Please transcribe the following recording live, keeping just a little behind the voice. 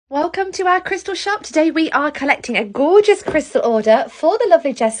Welcome to our crystal shop. Today we are collecting a gorgeous crystal order for the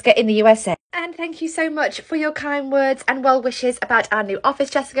lovely Jessica in the USA. And thank you so much for your kind words and well wishes about our new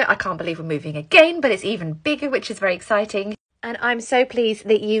office, Jessica. I can't believe we're moving again, but it's even bigger, which is very exciting. And I'm so pleased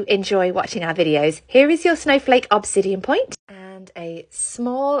that you enjoy watching our videos. Here is your snowflake obsidian point and a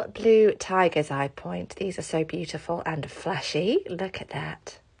small blue tiger's eye point. These are so beautiful and flashy. Look at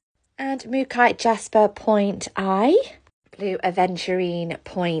that. And Mookaite jasper point I. Blue aventurine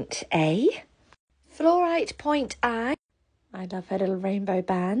point A, fluorite point I love her little rainbow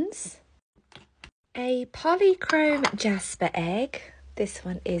bands, a polychrome jasper egg, this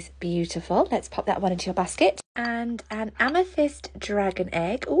one is beautiful, let's pop that one into your basket, and an amethyst dragon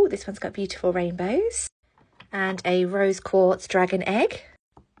egg, oh this one's got beautiful rainbows, and a rose quartz dragon egg,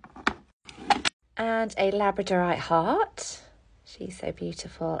 and a labradorite heart, she's so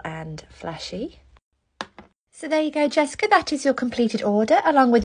beautiful and flashy. So there you go, Jessica, that is your completed order along with